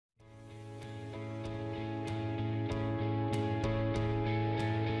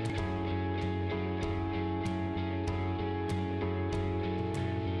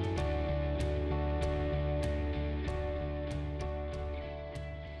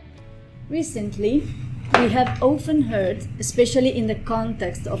Recently, we have often heard, especially in the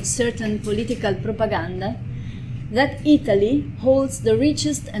context of certain political propaganda, that Italy holds the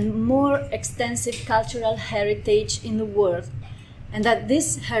richest and more extensive cultural heritage in the world, and that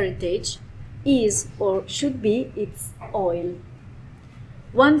this heritage is or should be its oil.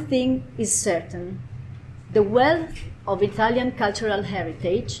 One thing is certain: the wealth of Italian cultural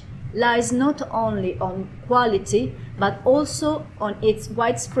heritage lies not only on quality but also on its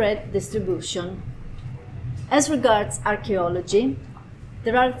widespread distribution. As regards archaeology,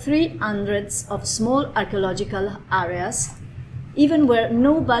 there are 300 of small archaeological areas, even where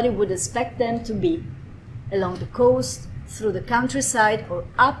nobody would expect them to be, along the coast, through the countryside, or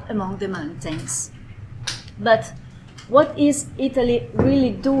up among the mountains. But what is Italy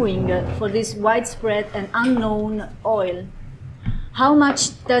really doing for this widespread and unknown oil? How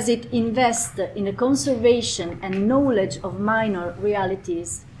much does it invest in the conservation and knowledge of minor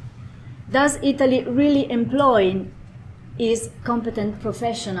realities? Does Italy really employ its competent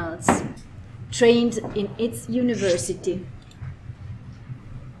professionals, trained in its university?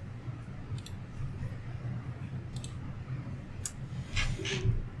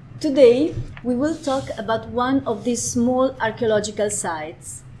 Today, we will talk about one of these small archaeological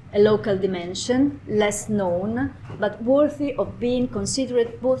sites, a local dimension, less known, but worthy of being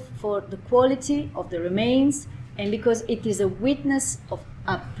considered both for the quality of the remains and because it is a witness of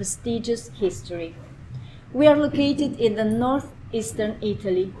a prestigious history. We are located in the northeastern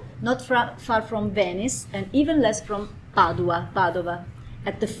Italy, not far from Venice and even less from Padova,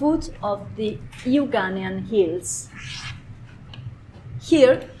 at the foot of the Euganean Hills.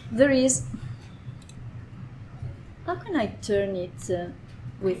 Here there is... How can I turn it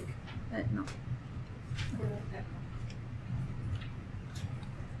with... no.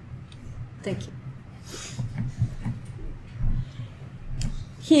 Thank you.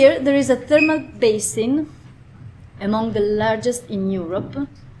 Here there is a thermal basin, among the largest in Europe,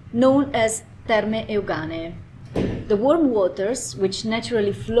 known as Terme Euganee. The warm waters, which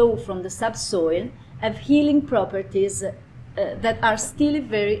naturally flow from the subsoil, have healing properties that are still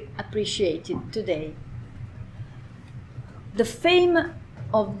very appreciated today. The fame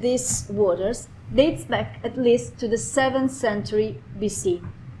of these waters dates back at least to the 7th century BC.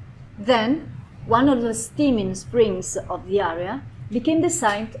 Then, one of the steaming springs of the area became the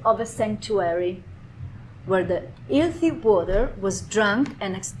site of a sanctuary, where the healthy water was drunk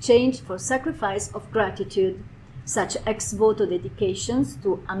and exchanged for sacrifice of gratitude, such ex voto dedications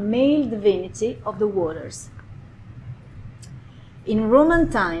to a male divinity of the waters. In Roman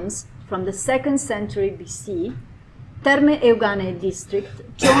times, from the 2nd century BC, Terme Euganee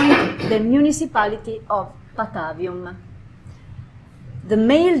district joined the municipality of Patavium. The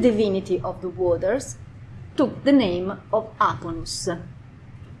male divinity of the waters took the name of Aponus.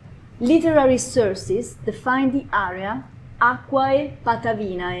 Literary sources define the area Aquae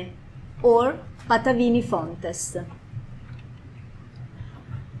Patavinae, or Patavini Fontes.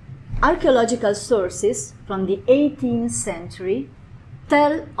 Archaeological sources from the 18th century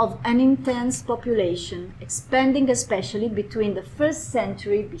tell of an intense population, expanding especially between the 1st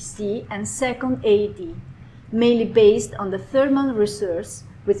century BC and 2nd AD, mainly based on the thermal resource,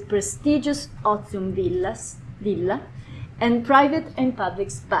 with prestigious otium villa and private and public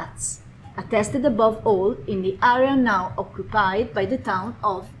baths, attested above all in the area now occupied by the town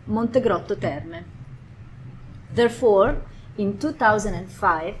of Montegrotto Terme. Therefore, in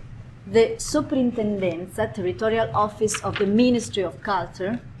 2005, the Soprintendenza, territorial office of the Ministry of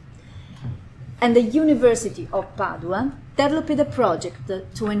Culture, and the University of Padua developed a project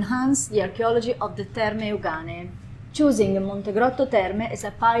to enhance the archaeology of the Terme Euganee, choosing Montegrotto Terme as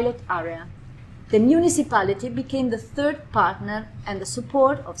a pilot area. The municipality became the third partner, and the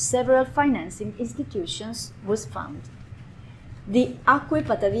support of several financing institutions was found. The Acque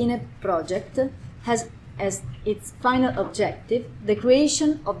Patavine project has as its final objective the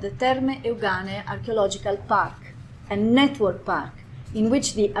creation of the Terme Euganee Archaeological Park, a network park in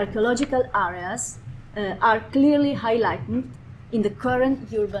which the archaeological areas are clearly highlighted in the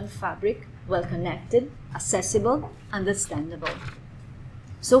current urban fabric, well connected, accessible, understandable.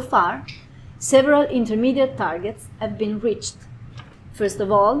 So far, several intermediate targets have been reached. First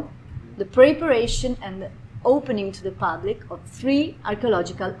of all, the preparation and the opening to the public of 3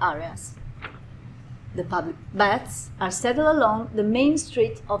 archaeological areas. The public baths are settled along the main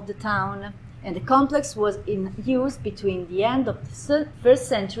street of the town, and the complex was in use between the end of the 1st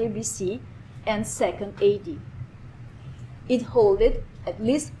century BC and 2nd AD. It holded at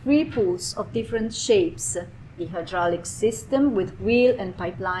least 3 pools of different shapes, the hydraulic system with wheel and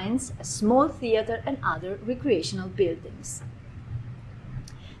pipelines, a small theater and other recreational buildings.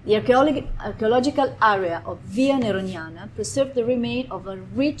 The archaeological area of Via Neroniana preserved the remains of a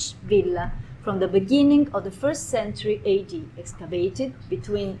rich villa from the beginning of the 1st century AD, excavated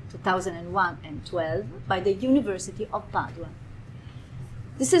between 2001 and 12 by the University of Padua.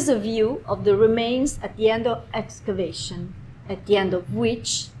 This is a view of the remains at the end of excavation, at the end of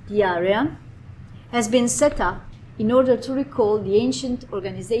which the area has been set up in order to recall the ancient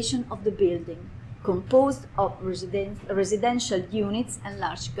organization of the building, composed of residential units and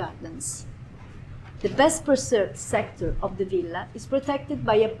large gardens. The best preserved sector of the villa is protected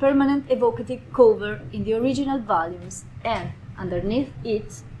by a permanent evocative cover in the original volumes, and underneath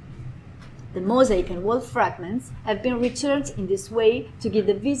it, the mosaic and wall fragments have been returned in this way to give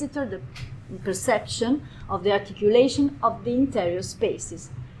the visitor the perception of the articulation of the interior spaces,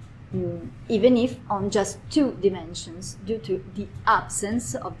 even if on just 2 dimensions due to the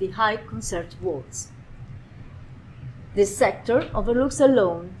absence of the high conserved walls. This sector overlooks a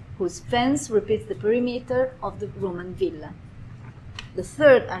lawn whose fence repeats the perimeter of the Roman villa. The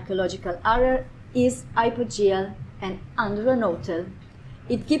 3rd archaeological area is hypogeal and under an hotel.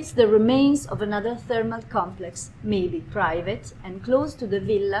 It keeps the remains of another thermal complex, maybe private, and close to the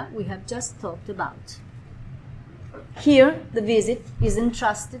villa we have just talked about. Here, the visit is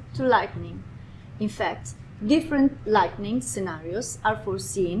entrusted to lightning. In fact, different lightning scenarios are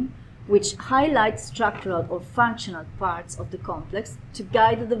foreseen, which highlight structural or functional parts of the complex to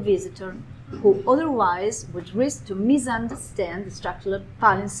guide the visitor, who otherwise would risk to misunderstand the structural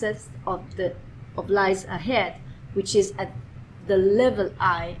palimpsest of lies ahead, which is at the level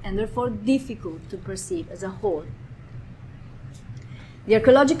eye and therefore difficult to perceive as a whole. The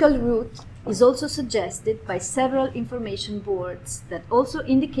archaeological route is also suggested by several information boards that also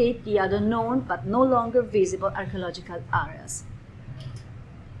indicate the other known but no longer visible archaeological areas.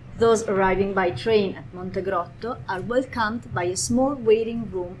 Those arriving by train at Montegrotto are welcomed by a small waiting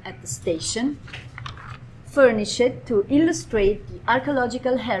room at the station, furnished to illustrate the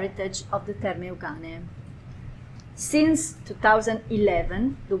archaeological heritage of the Terme Euganee. Since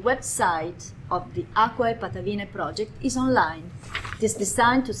 2011, the website of the Aquae Patavine project is online. It is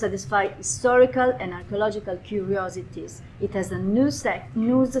designed to satisfy historical and archaeological curiosities. It has a news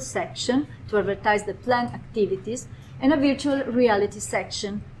section to advertise the planned activities and a virtual reality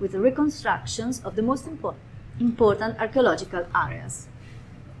section with reconstructions of the most important archaeological areas.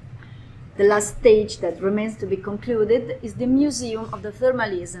 The last stage that remains to be concluded is the Museum of the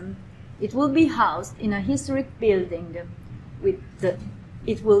Thermalism. It will be housed in a historic building.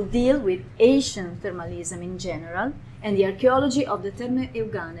 It will deal with Asian thermalism in general and the archaeology of the Terme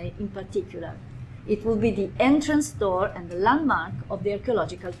Euganee in particular. It will be the entrance door and the landmark of the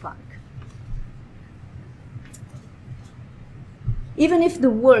archaeological park. Even if the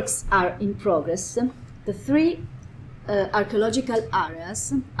works are in progress, the 3 archaeological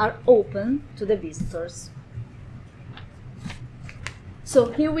areas are open to the visitors.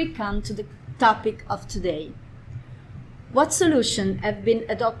 So here we come to the topic of today. What solutions have been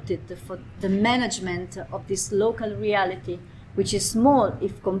adopted for the management of this local reality, which is small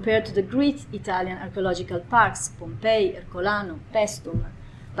if compared to the great Italian archaeological parks, Pompeii, Ercolano, Paestum,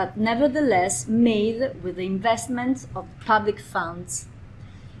 but nevertheless made with the investment of public funds?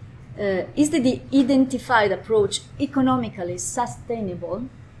 Is the identified approach economically sustainable?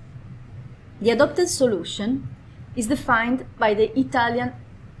 The adopted solution is defined by the Italian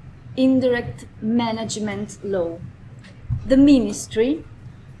indirect management law. The ministry,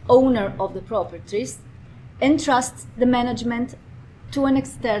 owner of the properties, entrusts the management to an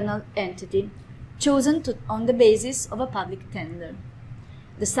external entity chosen on the basis of a public tender.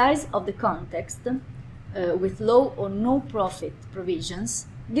 The size of the context, with low or no profit provisions,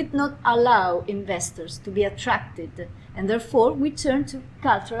 did not allow investors to be attracted, and therefore we turn to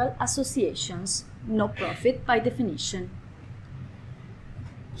cultural associations, no profit by definition.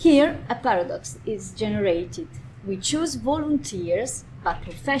 Here a paradox is generated. We choose volunteers, but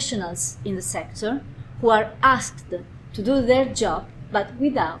professionals in the sector, who are asked to do their job, but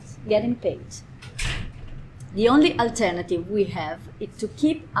without getting paid. The only alternative we have is to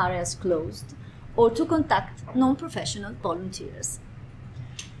keep areas closed or to contact non-professional volunteers.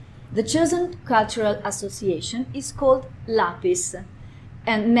 The chosen cultural association is called LAPIS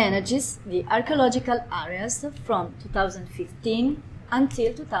and manages the archaeological areas from 2015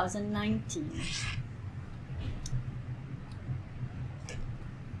 until 2019.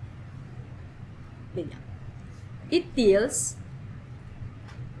 It deals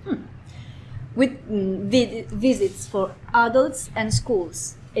with visits for adults and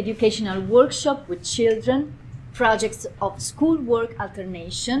schools, educational workshop with children, projects of schoolwork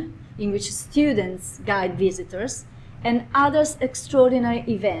alternation in which students guide visitors, and other extraordinary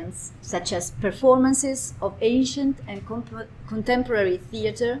events, such as performances of ancient and contemporary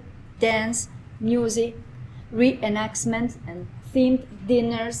theater, dance, music, reenactment, and themed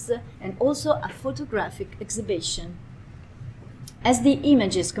dinners, and also a photographic exhibition. As the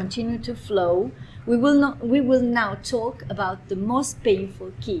images continue to flow, we will now talk about the most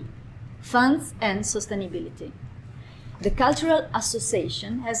painful key: funds and sustainability. The Cultural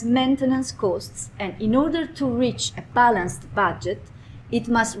Association has maintenance costs, and in order to reach a balanced budget, it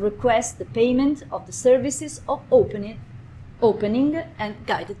must request the payment of the services of opening and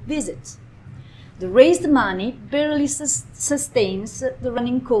guided visits. The raised money barely sustains the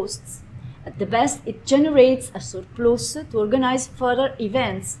running costs. At the best, it generates a surplus to organize further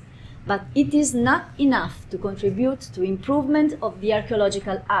events, but it is not enough to contribute to improvement of the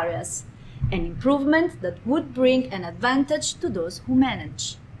archaeological areas, an improvement that would bring an advantage to those who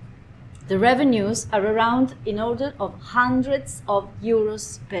manage. The revenues are around in order of hundreds of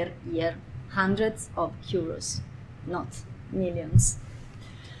euros per year. Hundreds of euros, not millions.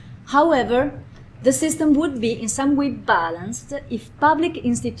 However, the system would be in some way balanced if public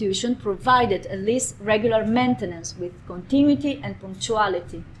institutions provided at least regular maintenance with continuity and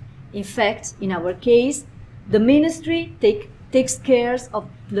punctuality. In fact, in our case, the ministry takes care of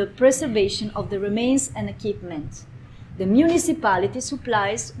the preservation of the remains and equipment. The municipality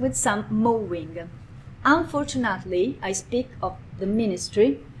supplies with some mowing. Unfortunately, I speak of the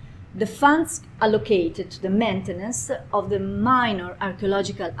ministry, the funds allocated to the maintenance of the minor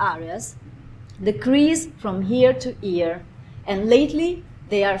archaeological areas decrease from year to year, and lately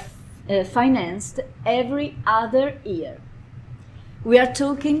they are financed every other year. We are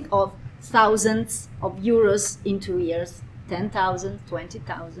talking of thousands of euros in 2 years, 10,000,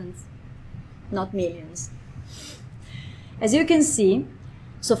 20,000, not millions. As you can see,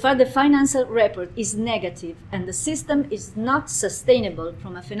 so far the financial report is negative and the system is not sustainable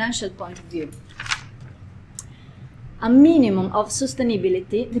from a financial point of view. A minimum of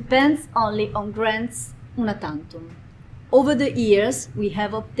sustainability depends only on grants una tantum. Over the years, we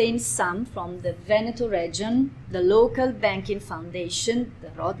have obtained some from the Veneto region, the local banking foundation, the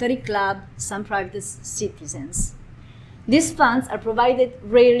Rotary Club, some private citizens. These funds are provided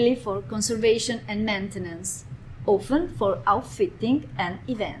rarely for conservation and maintenance, often for outfitting and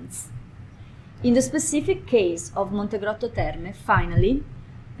events. In the specific case of Montegrotto Terme, finally,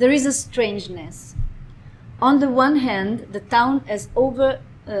 there is a strangeness. On the one hand, the town has over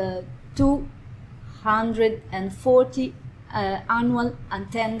 240 annual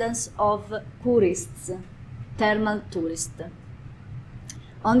attendance of tourists, thermal tourists.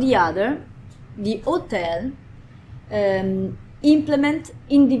 On the other, the hotel implement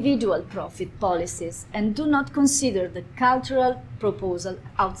individual profit policies and do not consider the cultural proposal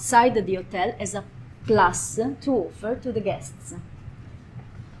outside the hotel as a plus to offer to the guests.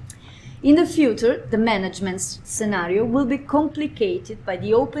 In the future, the management scenario will be complicated by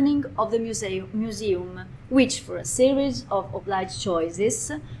the opening of the museum, which, for a series of obliged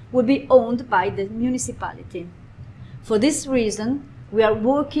choices, will be owned by the municipality. For this reason, we are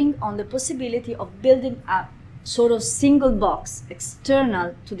working on the possibility of building a sort of single box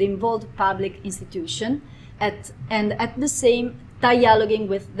external to the involved public institution and at the same dialoguing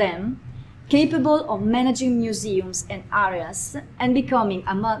with them, capable of managing museums and areas and becoming,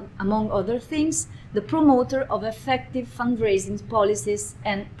 among other things, the promoter of effective fundraising policies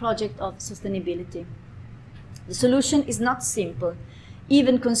and projects of sustainability. The solution is not simple,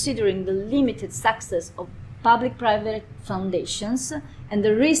 even considering the limited success of public-private foundations and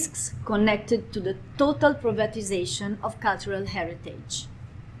the risks connected to the total privatization of cultural heritage.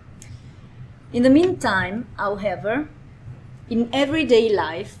 In the meantime, however, in everyday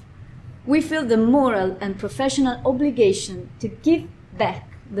life, we feel the moral and professional obligation to give back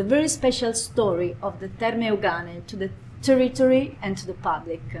the very special story of the Terme Euganee to the territory and to the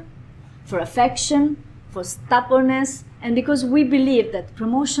public, for affection, for stubbornness, and because we believe that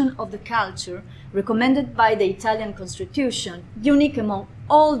promotion of the culture recommended by the Italian Constitution, unique among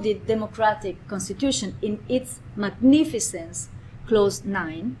all the democratic constitutions in its magnificence, Clause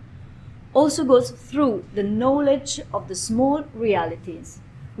 9, also goes through the knowledge of the small realities,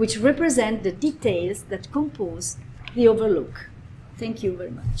 which represent the details that compose the overlook. Thank you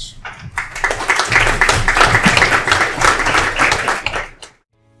very much.